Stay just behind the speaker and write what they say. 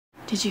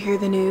Did you hear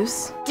the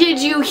news? Did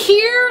you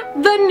hear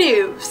the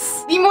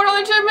news? The Mortal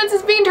Instruments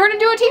is being turned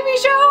into a TV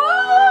show!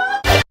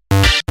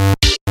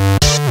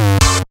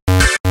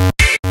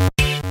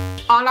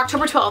 On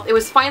October 12th, it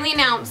was finally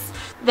announced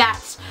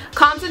that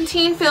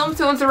Constantine Films,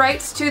 who owns the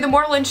rights to the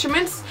Mortal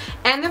Instruments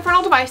and the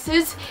Infernal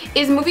Devices,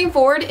 is moving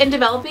forward in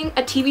developing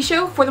a TV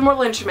show for the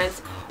Mortal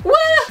Instruments. Woo!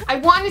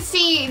 I want to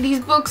see these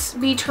books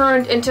be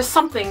turned into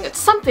something. It's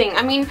something.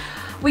 I mean,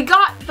 we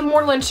got the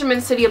Mortal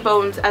Instruments City of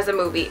Bones as a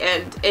movie,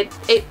 and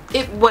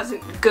it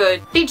wasn't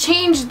good. They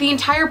changed the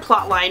entire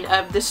plot line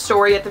of the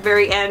story at the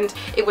very end.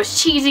 It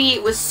was cheesy,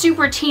 it was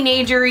super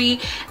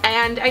teenagery,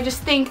 and I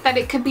just think that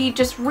it could be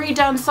just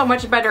redone so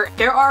much better.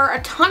 There are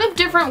a ton of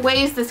different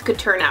ways this could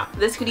turn out.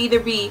 This could either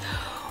be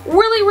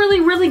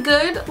really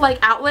good, like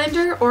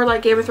Outlander or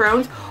like Game of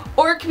Thrones,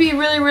 or it could be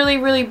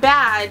really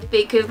bad.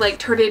 They could like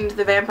turn it into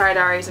the Vampire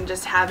Diaries and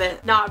just have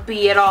it not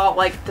be at all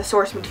like the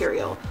source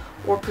material.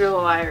 Or Pretty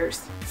Little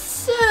Liars.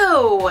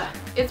 So,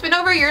 it's been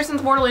over a year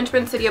since Mortal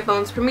Instruments City of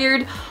Bones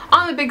premiered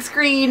on the big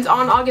screens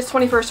on August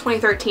 21st,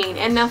 2013,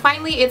 and now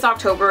finally it's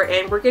October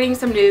and we're getting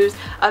some news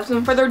of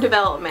some further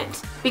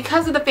development.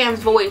 Because of the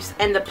fans' voice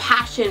and the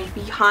passion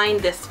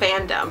behind this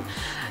fandom,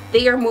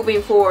 they are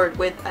moving forward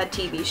with a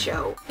TV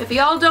show. If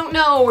y'all don't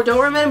know or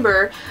don't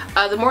remember,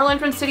 the Mortal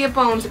Instruments City of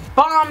Bones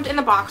bombed in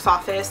the box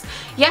office.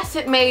 Yes,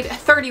 it made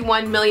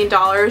 $31 million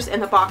in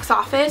the box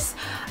office.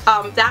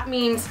 That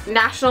means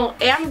national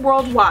and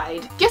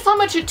worldwide. Guess how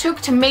much it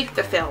took to make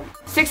the film?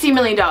 $60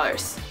 million.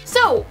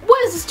 So,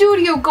 was the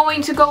studio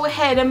going to go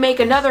ahead and make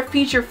another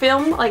feature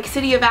film like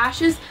City of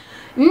Ashes?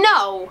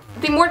 No!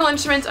 The Mortal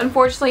Instruments,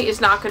 unfortunately,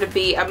 is not going to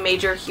be a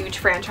major, huge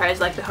franchise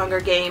like The Hunger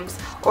Games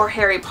or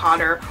Harry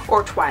Potter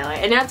or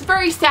Twilight. And that's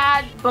very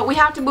sad, but we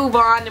have to move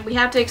on and we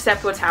have to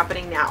accept what's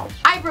happening now.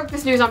 I broke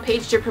this news on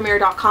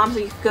tasha.c.polis, so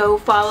you can go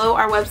follow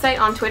our website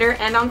on Twitter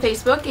and on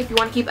Facebook if you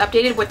want to keep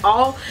updated with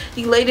all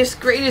the latest,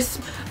 greatest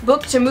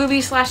book to movie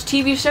 /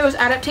 TV shows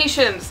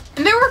adaptations.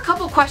 And there were a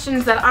couple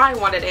questions that I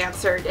wanted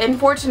answered.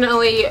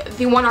 Unfortunately,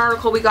 the one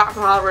article we got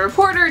from Hollywood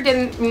Reporter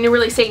didn't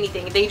really say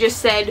anything. They just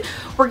said,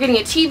 we're getting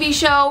a TV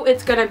show,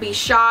 it's gonna be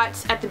shot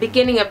at the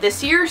beginning of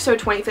this year, so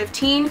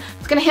 2015.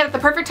 It's gonna hit at the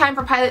perfect time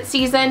for pilot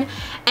season,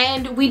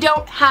 and we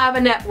don't have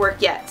a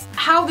network yet.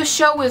 How the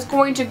show is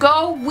going to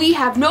go, we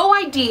have no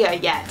idea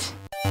yet.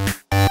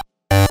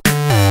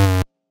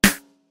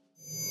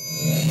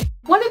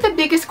 One of the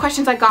biggest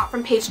questions I got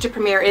from Page to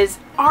Premiere is,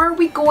 are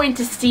we going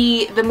to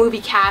see the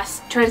movie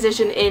cast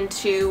transition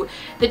into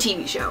the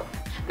TV show?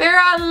 There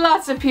are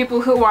lots of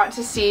people who want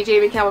to see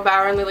Jamie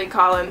Campbell-Bower and Lily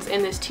Collins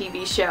in this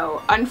TV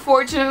show.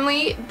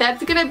 Unfortunately,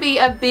 that's gonna be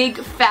a big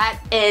fat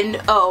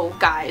no,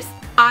 guys.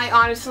 I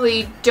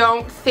honestly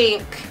don't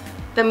think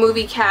the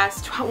movie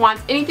cast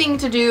wants anything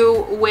to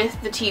do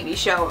with the TV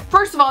show.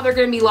 First of all, they're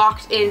going to be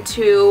locked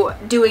into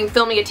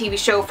filming a TV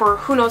show for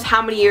who knows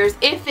how many years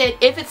if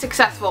it's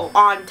successful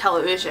on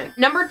television.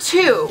 Number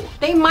two,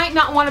 they might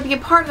not want to be a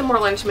part of the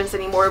Mortal Instruments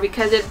anymore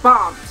because it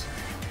bombed.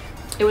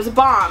 It was a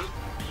bomb.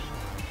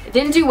 It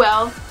didn't do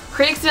well.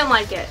 Critics didn't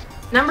like it.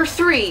 Number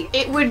three,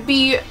 it would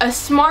be a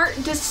smart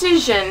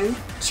decision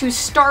to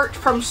start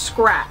from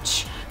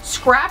scratch.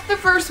 Scrap the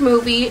first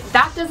movie,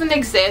 that doesn't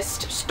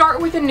exist,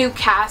 start with a new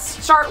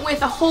cast, start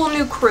with a whole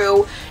new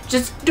crew,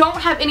 just don't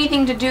have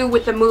anything to do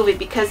with the movie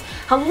because,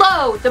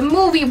 hello, the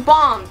movie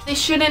bombed. They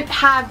shouldn't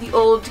have the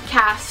old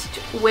cast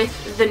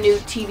with the new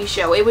TV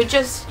show. It would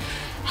just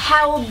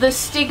held the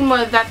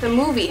stigma that the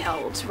movie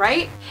held,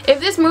 right?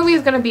 If this movie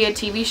is going to be a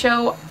TV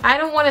show, I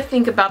don't want to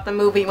think about the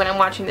movie when I'm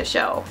watching the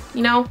show,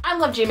 you know? I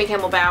love Jamie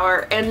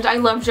Campbell-Bower, and I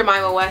love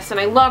Jemima West, and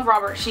I love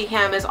Robert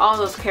Sheehan as all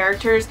those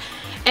characters.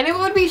 And it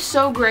would be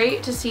so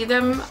great to see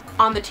them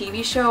on the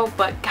TV show,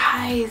 but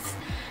guys,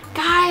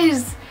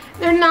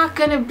 they're not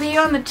gonna be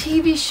on the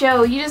TV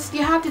show. You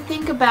have to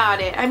think about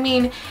it. I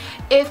mean,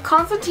 if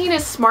Constantine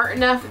is smart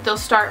enough, they'll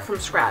start from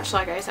scratch,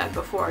 like I said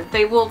before.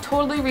 They will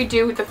totally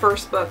redo the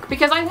first book,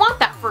 because I want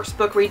that first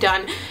book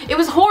redone. It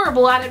was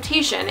horrible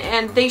adaptation,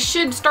 and they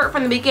should start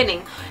from the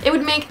beginning. It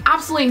would make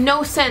absolutely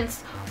no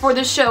sense for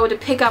the show to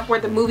pick up where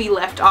the movie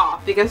left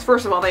off, because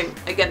first of all,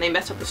 they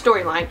messed up the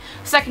storyline.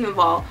 Second of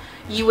all,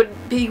 you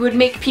would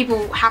make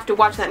people have to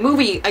watch that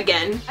movie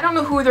again. I don't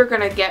know who they're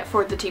gonna get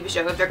for the TV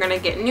show. If they're gonna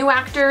get new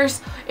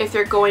actors, if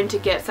they're going to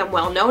get some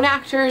well-known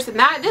actors, and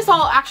this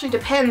all actually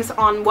depends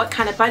on what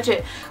kind of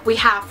budget we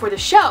have for the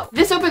show.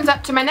 This opens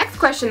up to my next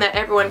question that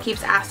everyone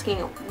keeps asking: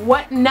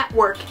 what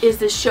network is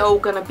this show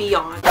gonna be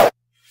on?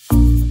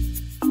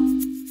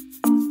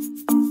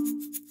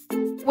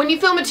 When you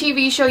film a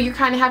TV show, you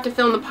kind of have to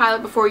film the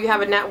pilot before you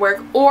have a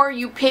network, or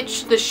you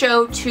pitch the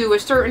show to a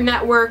certain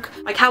network,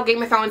 like how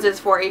Game of Thrones is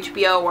for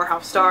HBO, or how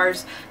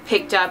Starz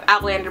picked up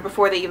Outlander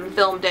before they even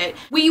filmed it.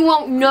 We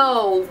won't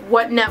know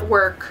what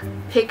network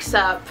picks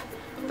up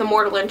the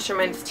Mortal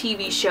Instruments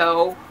TV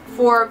show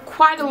for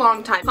quite a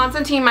long time.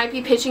 Constantine might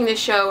be pitching this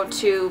show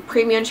to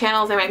premium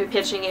channels, they might be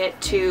pitching it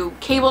to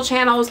cable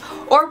channels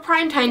or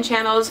primetime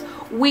channels.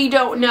 We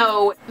don't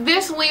know.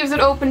 This leaves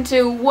it open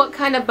to what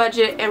kind of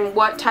budget and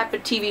what type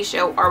of TV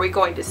show are we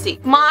going to see.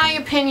 My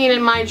opinion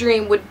and my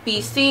dream would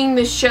be seeing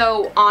the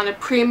show on a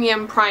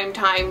premium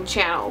primetime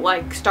channel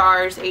like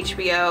Starz,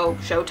 HBO,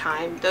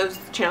 Showtime, those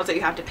channels that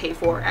you have to pay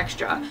for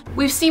extra.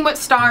 We've seen what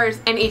Starz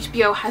and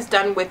HBO has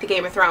done with the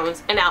Game of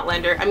Thrones and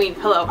Outlander. I mean,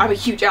 hello, I'm a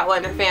huge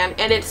Outlander fan,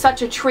 and it's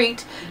such a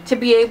treat to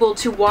be able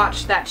to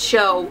watch that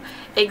show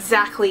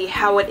exactly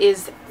how it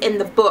is in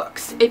the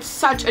books. It's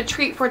such a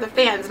treat for the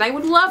fans, and I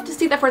would love to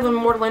see that for the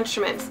Mortal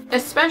Instruments,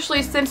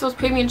 especially since those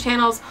premium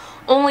channels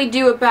only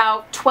do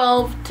about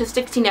 12 to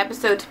 16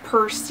 episodes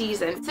per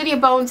season. City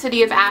of Bones,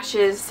 City of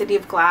Ashes, City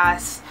of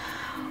Glass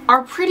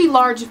are pretty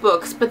large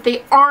books, but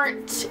they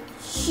aren't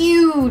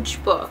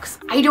huge books.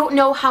 I don't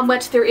know how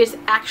much there is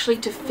actually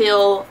to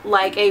fill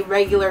like a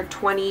regular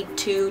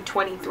 22,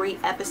 23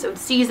 episode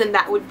season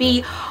that would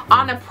be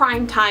on a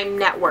primetime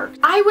network.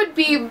 I would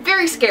be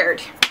very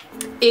scared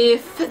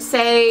if,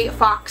 say,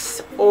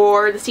 Fox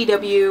or the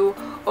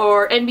CW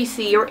or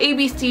NBC or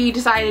ABC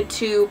decided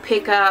to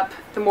pick up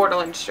the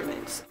Mortal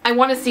Instruments. I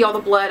want to see all the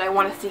blood, I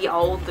want to see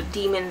all the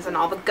demons and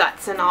all the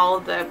guts and all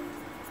the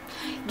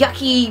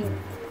yucky,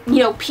 you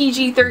know,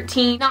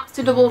 PG-13, not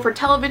suitable for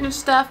television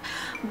stuff,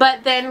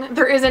 but then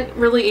there isn't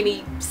really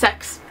any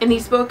sex in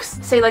these books.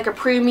 Say like a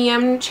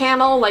premium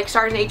channel like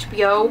Starz and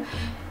HBO,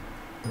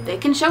 they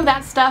can show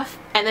that stuff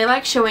and they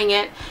like showing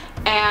it,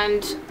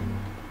 and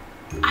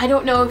I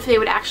don't know if they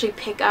would actually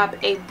pick up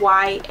a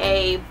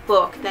YA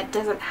book that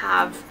doesn't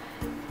have,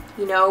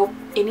 you know,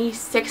 any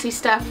sexy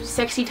stuff,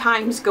 sexy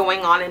times going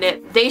on in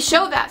it. They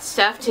show that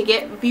stuff to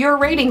get viewer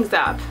ratings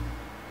up,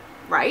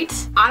 right?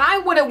 And I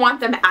wouldn't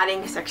want them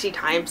adding sexy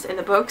times in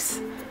the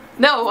books.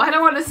 No, I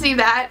don't want to see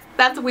that.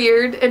 That's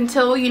weird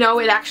until, you know,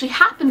 it actually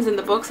happens in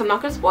the books. I'm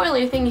not going to spoil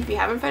anything if you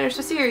haven't finished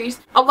the series.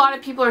 A lot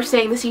of people are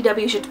saying the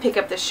CW should pick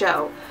up this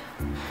show.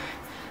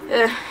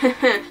 The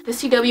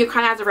CW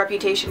kind of has a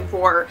reputation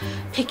for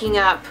picking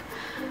up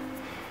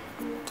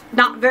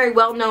not very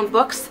well-known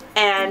books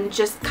and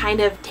just kind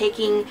of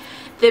taking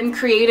them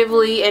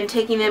creatively and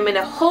taking them in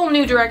a whole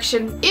new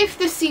direction. If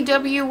the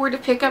CW were to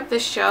pick up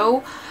this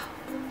show,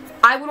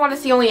 I would want to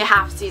see only a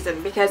half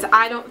season, because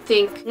I don't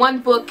think one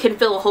book can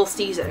fill a whole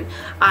season.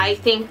 I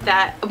think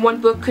that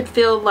one book could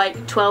fill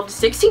like 12 to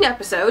 16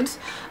 episodes,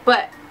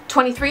 but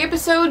 23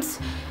 episodes,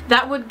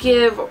 that would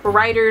give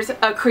writers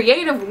a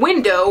creative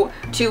window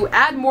to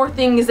add more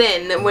things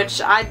in, which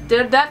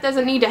that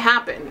doesn't need to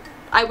happen.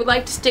 I would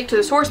like to stick to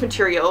the source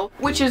material,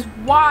 which is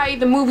why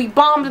the movie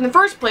bombed in the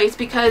first place,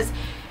 because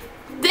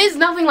there's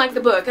nothing like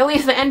the book, at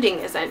least the ending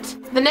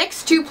isn't. The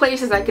next two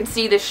places I could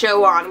see this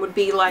show on would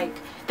be like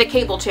the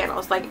cable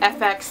channels, like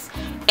FX,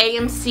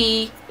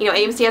 AMC, you know,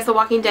 AMC has The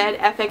Walking Dead,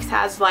 FX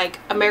has like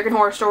American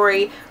Horror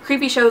Story,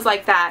 creepy shows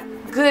like that.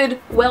 Good,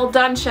 well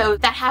done shows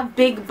that have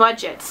big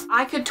budgets.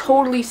 I could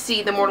totally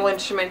see the Mortal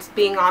Instruments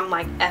being on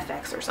like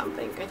FX or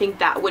something. I think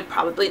that would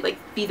probably like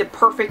be the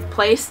perfect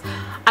place.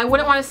 I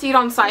wouldn't want to see it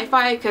on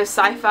Sci-Fi, because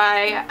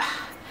Sci-Fi,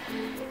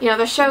 you know,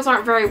 the shows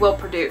aren't very well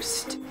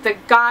produced. The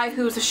guy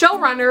who's the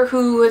showrunner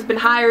who has been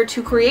hired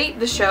to create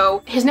the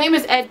show, his name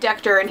is Ed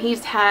Decter, and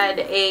he's had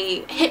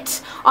a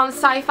hit on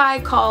Sci-Fi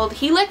called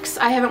Helix.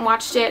 I haven't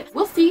watched it.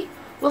 We'll see.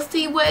 We'll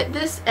see what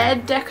this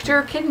Ed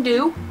Decter can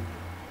do.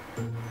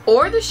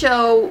 Or the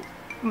show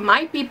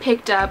might be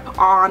picked up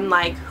on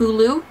like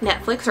Hulu,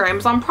 Netflix, or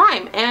Amazon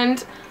Prime,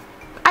 and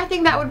I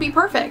think that would be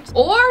perfect.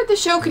 Or the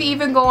show could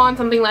even go on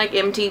something like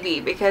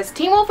MTV, because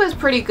Teen Wolf is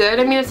pretty good.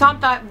 I mean, it's not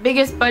the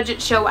biggest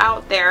budget show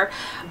out there,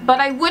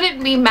 but I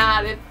wouldn't be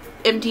mad if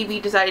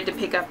MTV decided to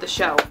pick up the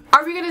show.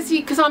 Are we going to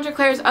see Cassandra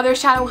Clare's other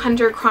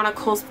Shadowhunter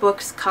Chronicles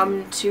books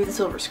come to the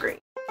silver screen?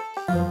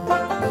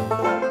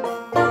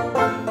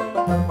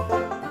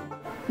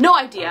 No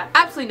idea.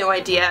 Absolutely no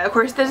idea. Of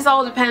course, this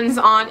all depends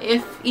on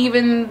if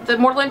even the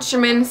Mortal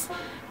Instruments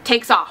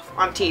takes off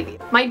on TV.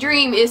 My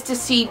dream is to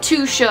see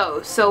two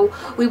shows, so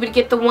we would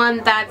get the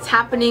one that's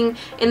happening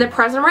in the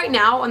present right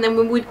now, and then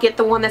we would get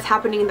the one that's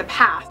happening in the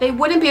past. They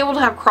wouldn't be able to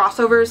have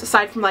crossovers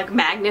aside from like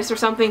Magnus or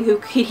something, who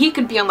he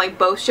could be on like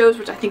both shows,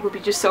 which I think would be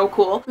just so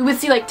cool. We would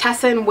see like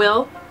Tessa and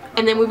Will,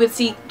 and then we would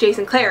see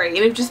Jason Clary, and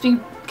it would just be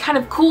kind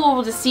of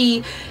cool to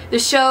see the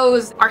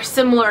shows are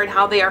similar in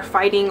how they are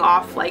fighting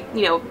off, like,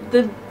 you know,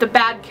 the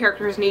bad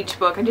characters in each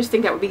book. I just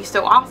think that would be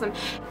so awesome.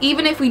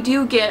 Even if we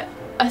do get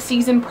a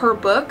season per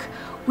book,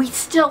 we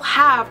still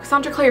have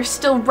Cassandra Clare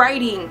still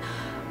writing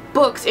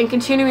books and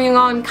continuing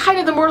on kind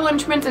of the Mortal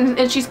Instruments,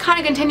 and she's kind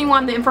of continuing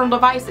on the Infernal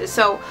Devices.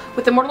 So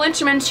with the Mortal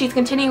Instruments, she's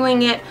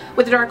continuing it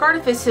with the Dark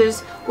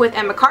Artifices with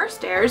Emma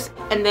Carstairs,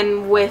 and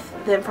then with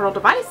the Infernal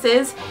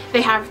Devices,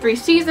 they have 3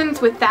 seasons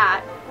with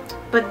that.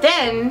 But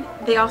then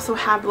they also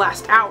have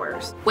Last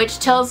Hours, which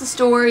tells the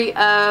story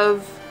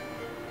of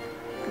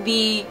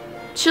the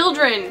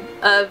children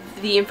of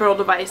the Infernal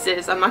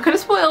Devices. I'm not going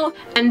to spoil.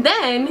 And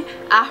then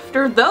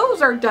after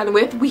those are done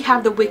with, we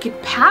have the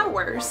Wicked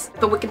Powers.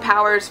 The Wicked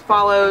Powers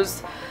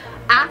follows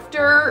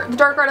after the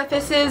Dark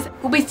Artifices,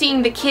 we'll be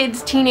seeing the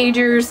kids,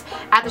 teenagers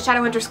at the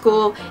Shadowhunter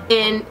School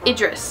in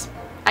Idris.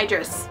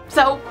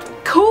 So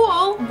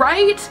cool,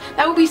 right?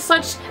 That would be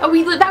such, that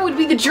would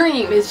be the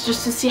dream, is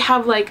just to see,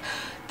 have like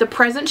the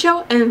present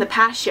show and then the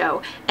past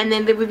show, and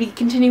then they would be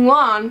continuing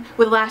on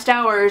with Last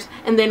Hours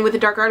and then with the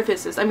Dark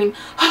Artifices. I mean,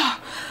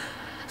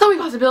 so many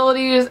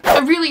possibilities. I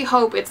really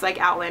hope it's like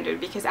Outlander,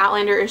 because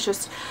Outlander is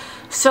just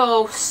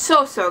so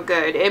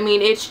good. I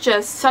mean, it's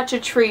just such a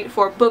treat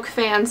for book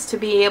fans to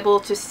be able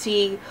to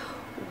see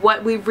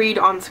what we read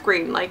on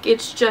screen. Like,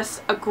 it's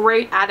just a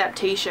great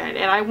adaptation,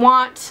 and I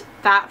want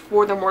that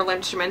for the Mortal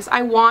Instruments.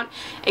 I want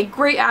a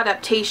great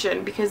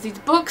adaptation because these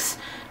books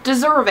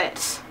deserve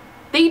it.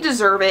 They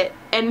deserve it,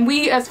 and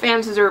we as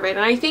fans deserve it.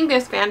 And I think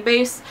this fan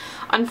base,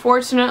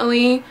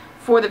 unfortunately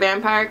for the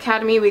Vampire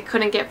Academy, we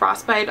couldn't get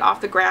Frostbite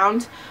off the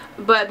ground,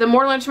 but the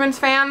Mortal Instruments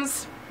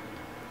fans,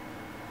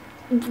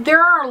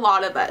 there are a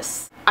lot of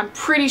us. I'm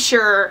pretty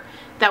sure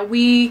that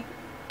we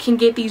can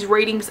get these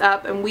ratings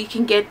up and we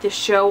can get this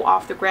show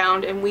off the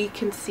ground and we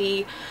can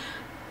see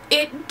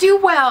it do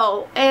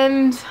well,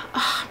 and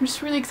I'm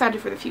just really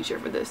excited for the future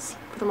for this,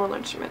 for the Mortal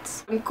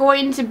Instruments. I'm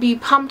going to be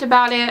pumped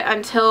about it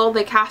until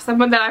they cast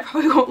someone that I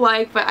probably won't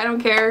like, but I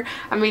don't care.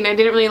 I mean, I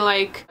didn't really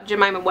like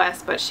Jemima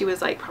West, but she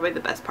was like probably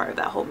the best part of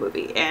that whole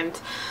movie, and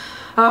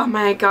oh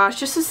my gosh,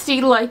 just to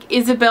see like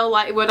Isabel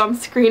Lightwood on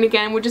screen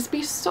again would just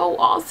be so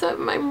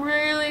awesome. I'm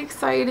really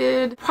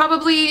excited.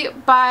 Probably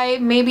by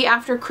maybe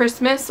after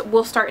Christmas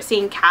we'll start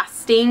seeing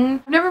casting.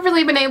 I've never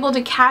really been able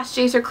to cast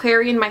Jace or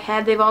Clary in my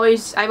head. I've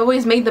always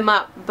made them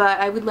up, but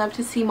I would love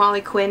to see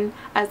Molly Quinn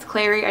as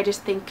Clary. I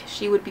just think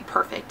she would be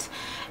perfect.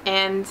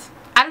 And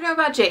I don't know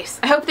about Jace.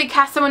 I hope they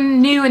cast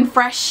someone new and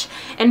fresh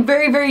and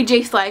very, very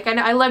Jace-like.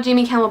 I love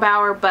Jamie Campbell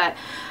Bower, but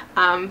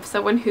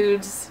someone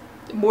who's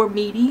more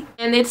meaty.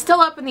 And it's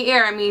still up in the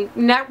air. I mean,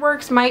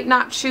 networks might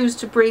not choose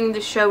to bring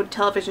the show to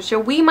television show.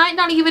 We might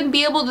not even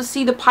be able to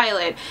see the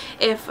pilot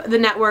if the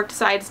network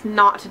decides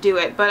not to do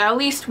it, but at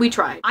least we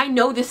tried. I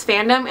know this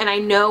fandom and I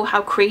know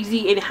how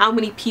crazy and how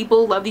many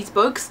people love these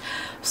books,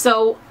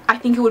 so I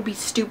think it would be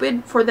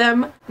stupid for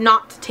them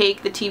not to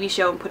take the TV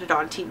show and put it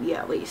on TV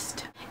at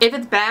least. If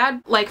it's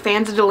bad, like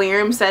fans of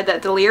Delirium said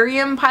that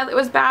Delirium pilot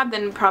was bad,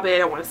 then probably I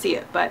don't want to see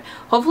it. But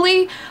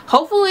hopefully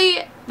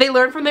they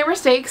learn from their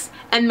mistakes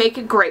and make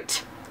it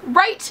great.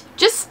 Right?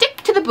 Just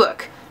stick to the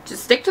book.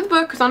 Just stick to the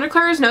book. Cassandra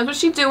Clare knows what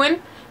she's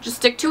doing. Just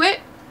stick to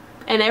it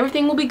and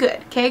everything will be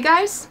good. Okay,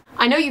 guys?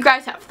 I know you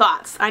guys have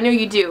thoughts. I know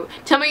you do.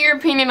 Tell me your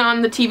opinion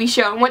on the TV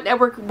show and what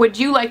network would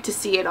you like to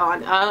see it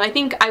on. I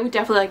think I would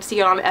definitely like to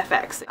see it on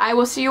FX. I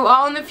will see you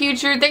all in the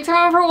future. Thanks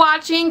everyone for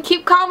watching.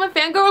 Keep calm and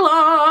fangirl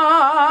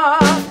along.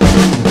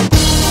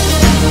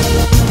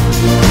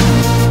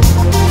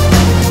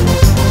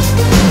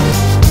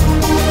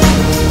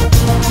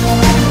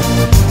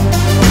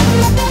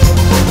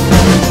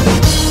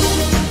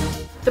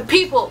 The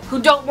people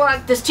who don't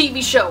like this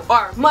TV show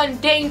are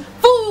mundane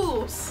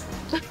fools!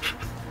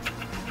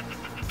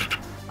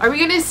 Are we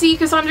gonna see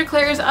Cassandra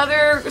Clare's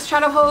other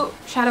Shadow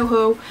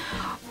Ho?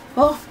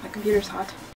 Oh, my computer's hot.